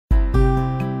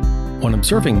When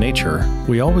observing nature,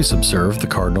 we always observe the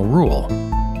cardinal rule.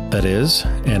 That is,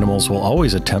 animals will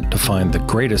always attempt to find the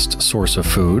greatest source of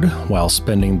food while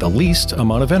spending the least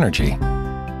amount of energy.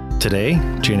 Today,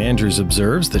 Jane Andrews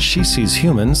observes that she sees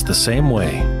humans the same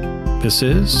way. This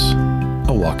is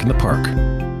A Walk in the Park.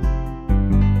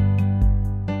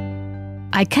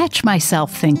 I catch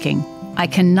myself thinking, I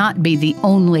cannot be the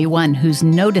only one who's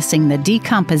noticing the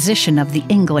decomposition of the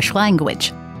English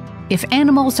language. If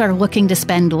animals are looking to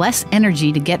spend less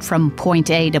energy to get from point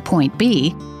A to point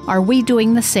B, are we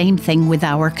doing the same thing with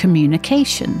our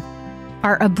communication?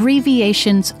 Are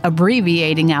abbreviations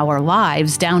abbreviating our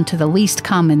lives down to the least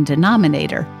common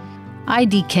denominator?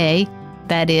 IDK,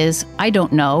 that is, I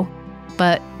don't know,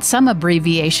 but some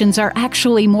abbreviations are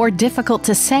actually more difficult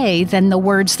to say than the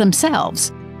words themselves,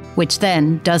 which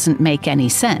then doesn't make any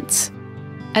sense.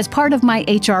 As part of my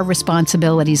HR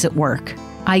responsibilities at work,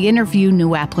 I interview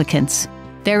new applicants.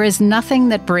 There is nothing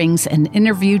that brings an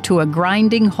interview to a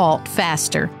grinding halt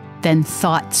faster than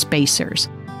thought spacers.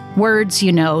 Words,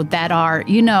 that are,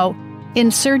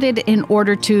 inserted in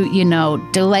order to,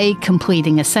 delay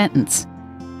completing a sentence.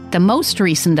 The most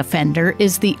recent offender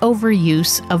is the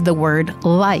overuse of the word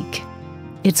like.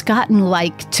 It's gotten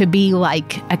like to be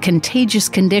like a contagious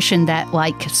condition that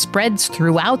spreads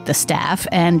throughout the staff,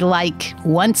 and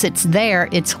once it's there,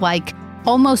 it's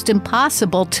almost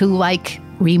impossible to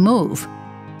remove.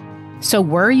 So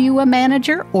were you a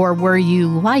manager or were you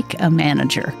like a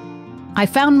manager? I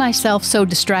found myself so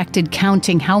distracted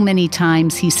counting how many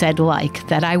times he said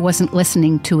that I wasn't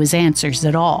listening to his answers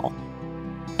at all.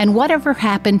 And whatever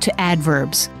happened to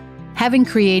adverbs? Having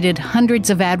created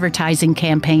hundreds of advertising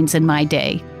campaigns in my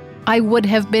day, I would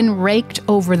have been raked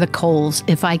over the coals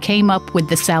if I came up with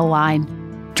the sell line,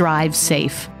 "Drive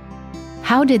safe."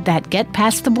 How did that get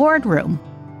past the boardroom?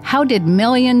 How did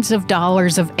millions of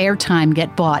dollars of airtime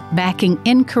get bought backing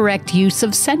incorrect use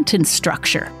of sentence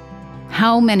structure?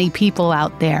 How many people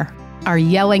out there are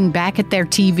yelling back at their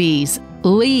TVs,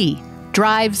 "Lee,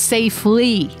 drive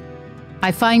safely"?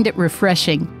 I find it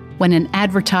refreshing when an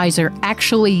advertiser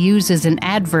actually uses an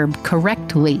adverb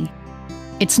correctly.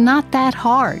 It's not that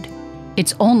hard.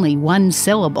 It's only one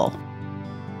syllable.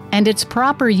 And its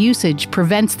proper usage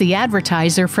prevents the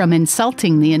advertiser from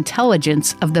insulting the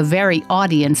intelligence of the very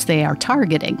audience they are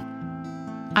targeting.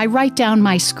 I write down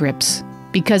my scripts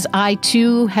because I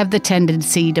too have the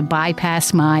tendency to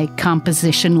bypass my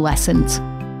composition lessons.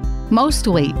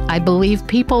 Mostly, I believe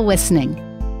people listening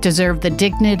deserve the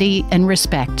dignity and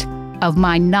respect of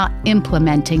my not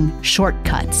implementing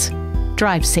shortcuts.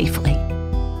 Drive safely.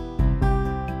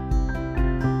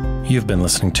 You've been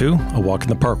listening to A Walk in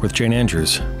the Park with Jane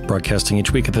Andrews, broadcasting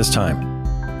each week at this time.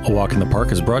 A Walk in the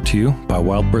Park is brought to you by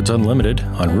Wild Birds Unlimited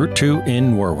on Route 2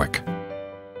 in Warwick.